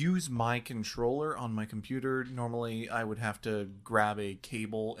to use my controller on my computer, normally I would have to grab a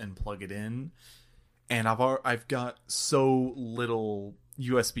cable and plug it in, and I've got so little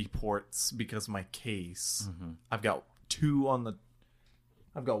USB ports because of my case. Mm-hmm. I've got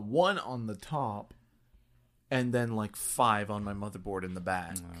one on the top, and then like 5 on my motherboard in the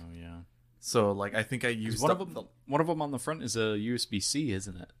back. Oh yeah. So like I think I used One of them on the front is a USB-C,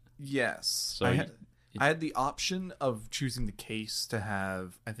 isn't it? Yes. So I had the option of choosing the case to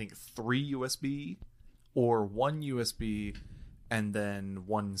have, I think, 3 USB or 1 USB and then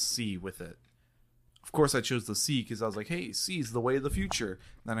 1 C with it. Of course, I chose the C because I was like, hey, C is the way of the future.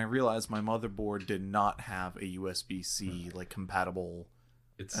 Then I realized my motherboard did not have a USB-C like compatible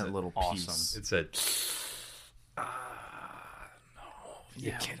It's little awesome. piece. It said,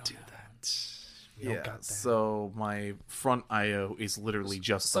 You can't do that. Yeah, so my front I/O is literally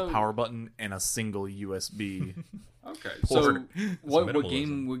just So- the power button and a single USB. Okay. Porter. So what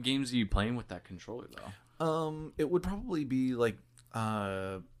minimalism. games are you playing with that controller though? It would probably be like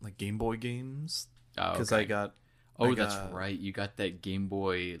Game Boy games Oh, because okay. I got. Oh, I that's got right. You got that Game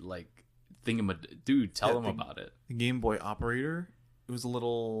Boy like thingamad. Dude, tell Yeah, them the- about it. the Game Boy Operator. It was a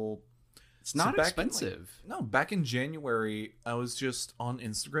little. It's not back in, expensive. back in January, I was just on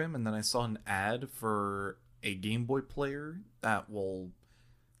Instagram and then I saw an ad for a Game Boy player that will,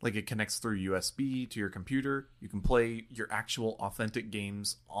 like, it connects through USB to your computer. You can play your actual authentic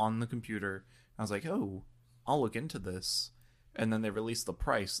games on the computer. I was like, oh, I'll look into this. And then they released the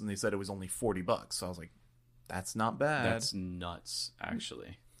price and they said it was only $40. So I was like, that's not bad. That's nuts,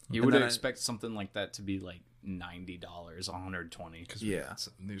 actually. You And would then expect something like that to be like $90, $120. Yeah.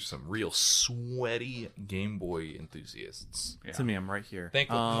 There's some real sweaty Game Boy enthusiasts. Yeah. To me, I'm right here. Thank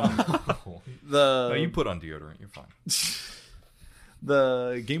you. The No, you put on deodorant. You're fine.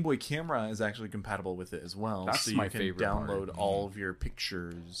 The Game Boy camera is actually compatible with it as well. That's so you my can favorite part. download all of your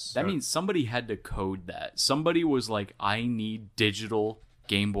pictures. That means somebody had to code that. Somebody was like, I need digital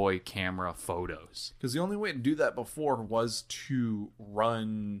Game Boy camera photos. Because the only way to do that before was to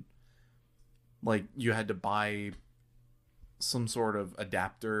run, like, you had to buy some sort of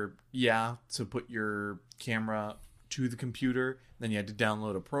adapter, to put your camera to the computer. Then you had to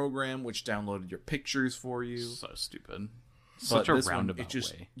download a program which downloaded your pictures for you. So stupid. But Such a this one, roundabout way.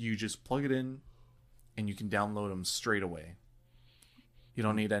 way. You just plug it in, and you can download them straight away. You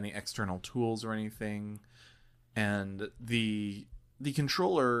don't need any external tools or anything. And the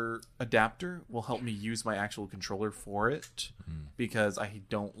controller adapter will help me use my actual controller for it, because I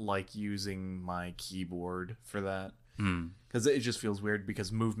don't like using my keyboard for that. Because it just feels weird,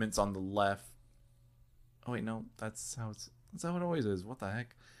 because movements on the left. Oh wait, no, that's how it always is. What the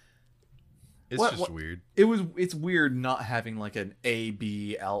heck? It's What- just what- weird It's weird not having like an A,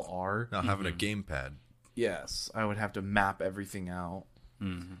 B, L, R. not having a gamepad. Yes, I would have to map everything out.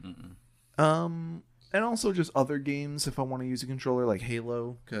 And also just other games if I want to use a controller, like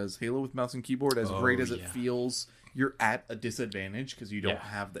Halo, because Halo with mouse and keyboard, as great as it feels, you're at a disadvantage because you don't Yeah.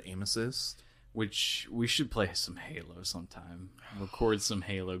 have the aim assist. Which we should play some Halo sometime. Record some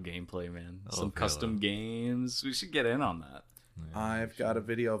Halo gameplay, man. Some love custom games. We should get in on that. I've got a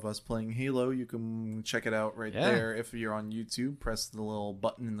video of us playing Halo. You can check it out right Yeah. there. If you're on YouTube, press the little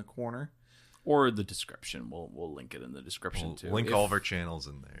button in the corner. Or the description. We'll link it in the description We'll too. link If- all of our channels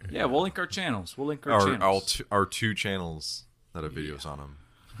in there. Yeah, we'll link our channels. We'll link our Our channels. our two channels that have videos on them.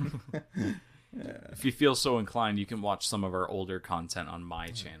 If you feel so inclined, you can watch some of our older content on my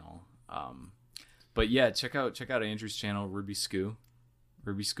channel. But yeah, check out Andrew's channel, Ruby Scoo.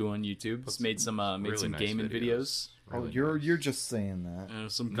 Ruby Scoo on YouTube. He's made some really nice gaming videos. Really you're nice. you're just saying that.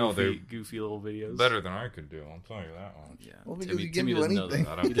 Some No, they're goofy little videos. Better than I could do. I'll tell you that one. Yeah. Well, because Timmy, you can Timmy do doesn't know anything.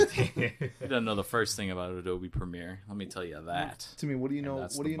 that. I don't He doesn't know the first thing about Adobe Premiere. Let me tell you that. Timmy, what do you And know?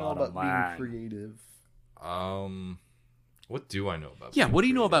 that's What the do you know bottom about line. being creative? What do I know about? Yeah, being what do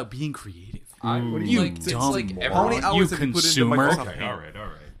you know creative? about being creative? What do You like? dumb It's like moron. how many hours You have you put into consumer. Microsoft Okay, Paint? all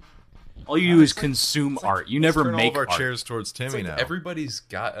right. All you do is consume art. You never Turn all make of our art. chairs towards Timmy It's like now. everybody's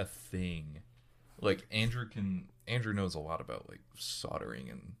got a thing. Like Andrew knows a lot about like soldering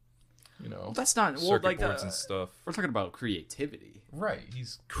and Well, that's not circuit like boards and stuff. we're talking about creativity. Right.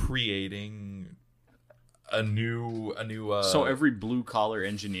 He's creating a new So every blue collar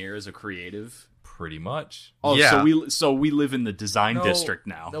engineer is a creative. pretty much. Oh, Yeah. so we live in the design district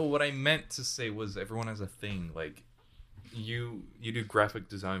now. No, what I meant to say was everyone has a thing. Like you do graphic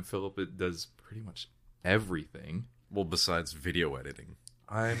design, Philip it does pretty much everything. Well, besides video editing.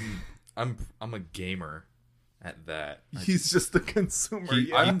 I'm a gamer at that. He's just a consumer.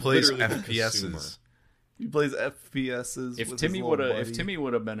 He I'm plays literally the FPSs. consumer. He plays FPSs. If with Timmy his would little have buddy. if Timmy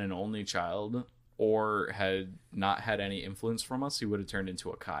would have been an only child or had not had any influence from us, he would have turned into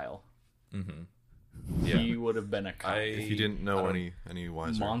a Kyle. Yeah. He would have been a Kyle. If you didn't know any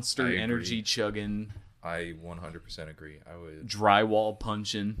wiser. Monster I agree. energy chugging, I 100% agree. I would drywall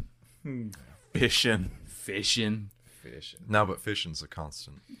punching, fishing. fishing. fish. No, but fishing's a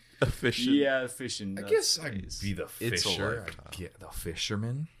constant. Fishing. Yeah, fishing. I that's guess I'd nice. be the It's a fisher. lifetime. I'd get the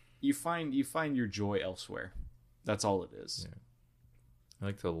fisherman. You find your joy elsewhere. That's all it is. Yeah. I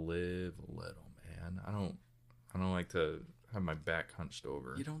like to live a little, man. I don't like to have my back hunched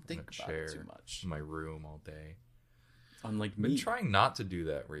over. You don't in think a about chair it too much. in my room all day. Unlike I've been me. trying not to do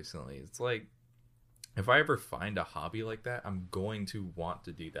that recently. It's like if I ever find a hobby like that, I'm going to want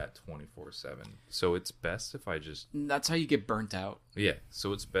to do that 24/7. So it's best if I just That's how you get burnt out.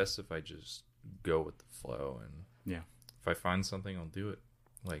 So it's best if I just go with the flow, and Yeah. if I find something, I'll do it.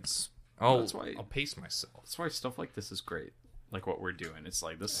 Like That's I'll why- pace myself. That's why stuff like this is great. Like what we're doing. It's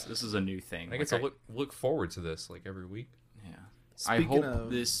like this is a new thing. I get to look forward to this like every week. Yeah. I Speaking hope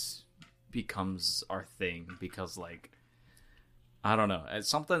of- this becomes our thing because like I don't know. It's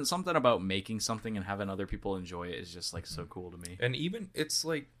something about making something and having other people enjoy it is just like so cool to me. And even it's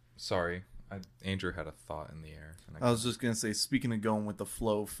like, sorry, Andrew had a thought in the air. And I was just gonna say, speaking of going with the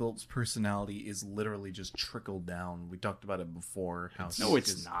flow, Philip's personality is literally just trickled down. We talked about it before. How No,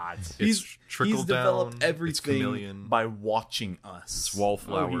 it's not. It's trickle he's down. developed It's everything chameleon. by watching us. It's No,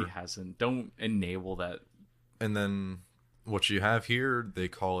 wallflower. he hasn't. Don't enable that. And then what you have here, they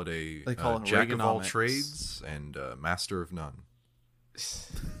call it a They call it jack of all Reaganomics. trades and master of none.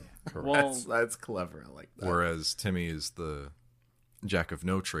 Well, That's clever. I like that. Whereas Timmy is the jack of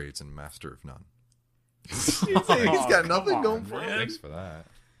no trades and master of none. he's got nothing come going on, for him. man. Thanks for that.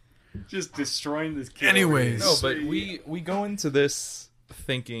 just destroying this kid. Anyways. No, but we go into this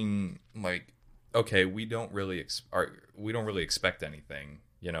thinking like, okay, we don't really expect anything.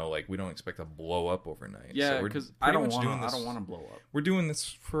 You know, like we don't expect to blow up overnight. Yeah, so we're because pretty I don't much want. doing I this- don't want to blow up. We're doing this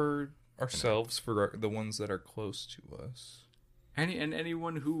for ourselves, for the ones that are close to us.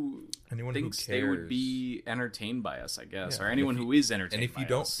 Anyone who Anyone thinks who they would cares. be entertained by us, I guess, Yeah, or and anyone if you- who is entertained. And if you by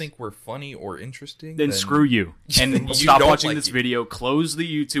don't us, think we're funny or interesting, then screw you and You stop don't watching like this you. video. Close the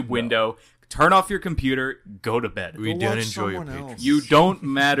YouTube window. Turn off your computer. Go to bed. We Go don't watch enjoy your someone else. patrons. You don't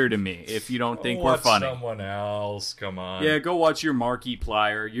matter to me if you don't think we're Watch funny. Someone else, come on. Yeah, go watch your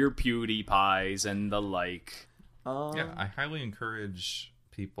Markiplier, your PewDiePies, and the like. Yeah, I highly encourage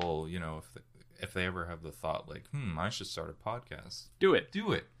people. You know, if they ever have the thought like, I should start a podcast, Do it.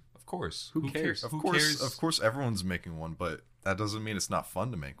 do it. Of course. Who cares? Of Who course, cares? of course, everyone's making one, but that doesn't mean it's not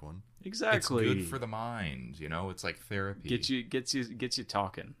fun to make one. Exactly. It's good for the mind. You know, it's like therapy. gets you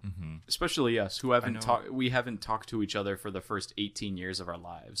talking. Mm-hmm. Especially us who I haven't know. talked. We haven't talked to each other for the first 18 years of our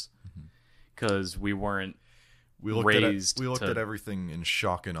lives Mm-hmm. because we weren't. We looked Raised at we looked to- at everything in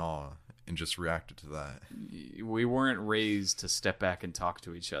shock and awe and just reacted to that. We weren't raised to step back and talk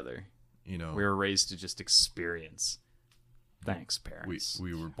to each other. You know, We were raised to just experience. Thanks, parents.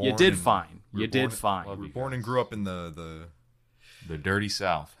 we were born. You did in- fine. we were You did born- fine. We were born and grew up in the The dirty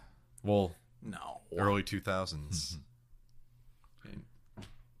South. well No. early 2000s. And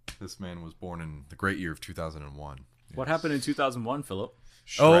this man was born in the great year of 2001. What happened in 2001, Philip?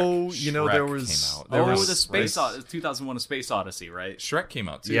 Oh, you know, there Shrek was- came out. there Oh, was- the space 2001: A Space Odyssey, right? Shrek came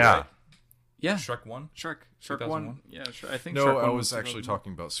out too. Yeah. right? Yeah, Shrek 1. Shrek 2001? one. Yeah, I think. No, Shrek I 1 was actually 2001.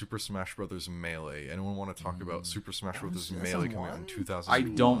 talking about Super Smash Brothers Melee. Anyone want to talk about Super Smash Brothers was Melee coming out in 2001? 2000? I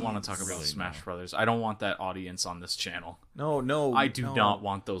don't want to talk about Really, Smash no. Brothers. I don't want that audience on this channel. No. I do no. not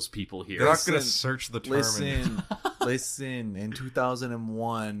want those people here. They're not going to Listen, search the term. and- Listen. In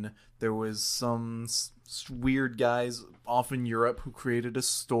 2001, there was some weird guys off in Europe who created a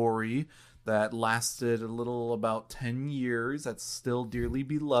story that lasted a little about 10 years. That's still dearly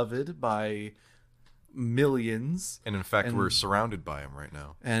beloved by millions. And in fact, And- we're surrounded by him right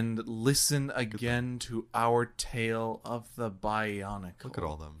now. And listen again to our tale of the Bionicle. Look at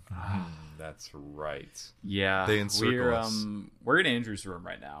all them. That's right. Yeah, They encircle we're us. we're in Andrew's room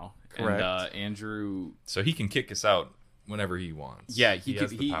right now, Correct. and Andrew. So he can kick us out whenever he wants. Yeah, he has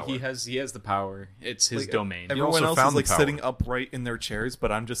the power. he has the power. It's his Like, domain. Everyone also else found is the like power. sitting upright in their chairs,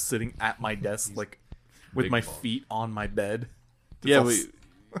 but I'm just sitting at my desk, like with Big my ball. feet on my bed. Yeah, all but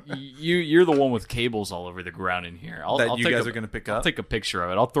you're the one with cables all over the ground in here. That I'll you take guys a- are gonna pick I'll up? take a picture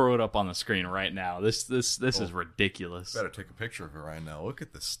of it. I'll throw it up on the screen right now. This is ridiculous. Better take a picture of it right now. Look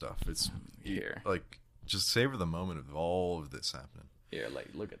at this stuff. It's Here. like just savor the moment of all of this happening. Here, like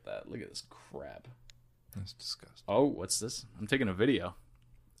look at that. Look at this crap. That's disgusting. Oh, what's this? I'm taking a video.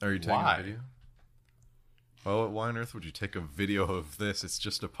 Are you taking Why? a video? Oh, why on earth would you take a video of this? It's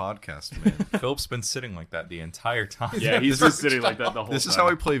just a podcast, man. Philip's been sitting like that the entire time. Yeah, he's been sitting like that the whole This time. is how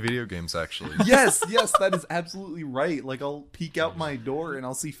I play video games, actually. yes, that is absolutely right. Like I'll peek out my door and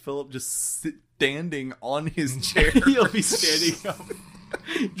I'll see Philip just standing on his chair. He'll be standing up,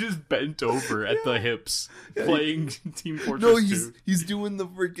 just bent over at the hips, playing Team Fortress No, 2. he's doing the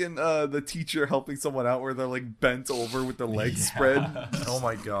freaking the teacher helping someone out where they're like bent over with their legs spread. Oh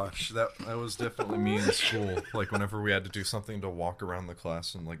my gosh, that was definitely me in school. Like whenever we had to do something to walk around the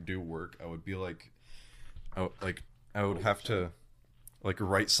class and like do work, I would be like, I would have to like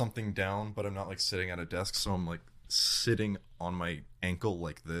write something down, but I'm not like sitting at a desk, so I'm like sitting on my ankle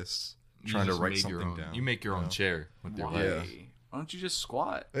like this, You trying to just write make your something own- down. You make your own chair with your Why? legs. Yeah. Why don't you just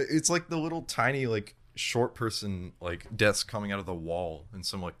squat? It's like the little tiny like short person like desk coming out of the wall in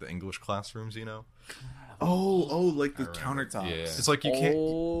some like the English classrooms, you know. Oh, like the countertops. Yeah. It's like you can't.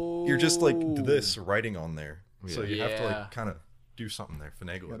 You're just like this writing on there, so you have to Yeah. like kind of do something there,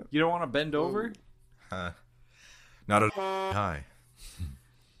 finagle it. You don't want to bend over? Not a high.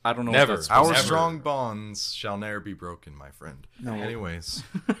 I don't know. Never. What that's Our supposed to strong bonds shall ne'er be broken, my friend. No. Anyways,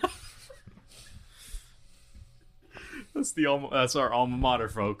 That's our alma mater,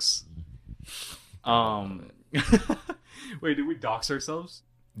 folks. Wait, did we dox ourselves?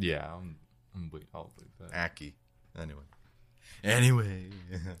 Yeah. I'll believe that. Aki. Anyway.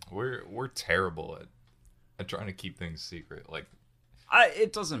 We're terrible at trying to keep things secret. Like,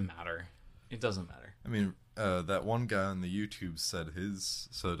 It doesn't matter. It doesn't matter. I mean, that one guy on the YouTube said his,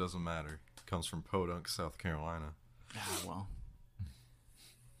 so it doesn't matter. Comes from Podunk, South Carolina. Well,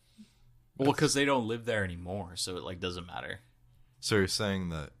 because they don't live there anymore, so it doesn't matter. So you're saying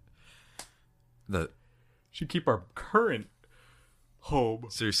that Should keep our current home.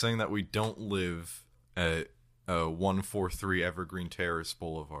 So you're saying that we don't live at 143 Evergreen Terrace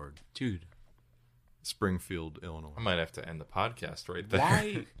Boulevard, Dude, Springfield, Illinois. I might have to end the podcast right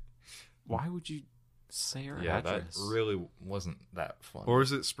there. why would you say our Yeah, address? that really wasn't that fun. Or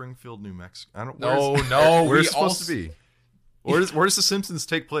is it Springfield, New Mexico? I don't. No, Where's it supposed to be? Where does The Simpsons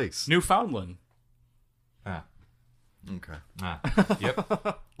take place? Newfoundland. Okay.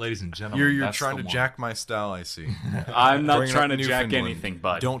 Yep. Ladies and gentlemen, You're that's trying the to one. jack my style, I see. I'm not Bringing trying to up jack Newfoundland. anything,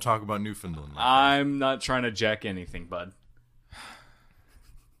 bud. Don't talk about Newfoundland. I'm not trying to jack anything, bud.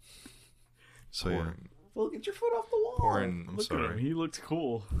 So yeah, Well, get your foot off the wall. Pouring, I'm Look at him. sorry. He looked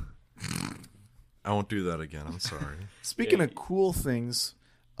cool. I won't do that again. I'm sorry. Speaking of cool things,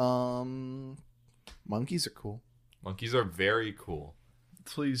 monkeys are cool. monkeys are very cool.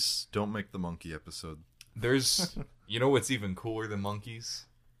 Please don't make the monkey episode. There's, you know what's even cooler than monkeys?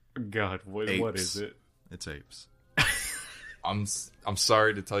 God, what Apes. is it? It's apes. I'm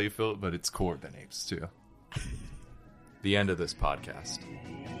sorry to tell you, Philip, but it's cooler than apes too. The end of this podcast.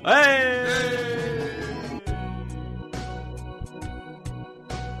 Hey!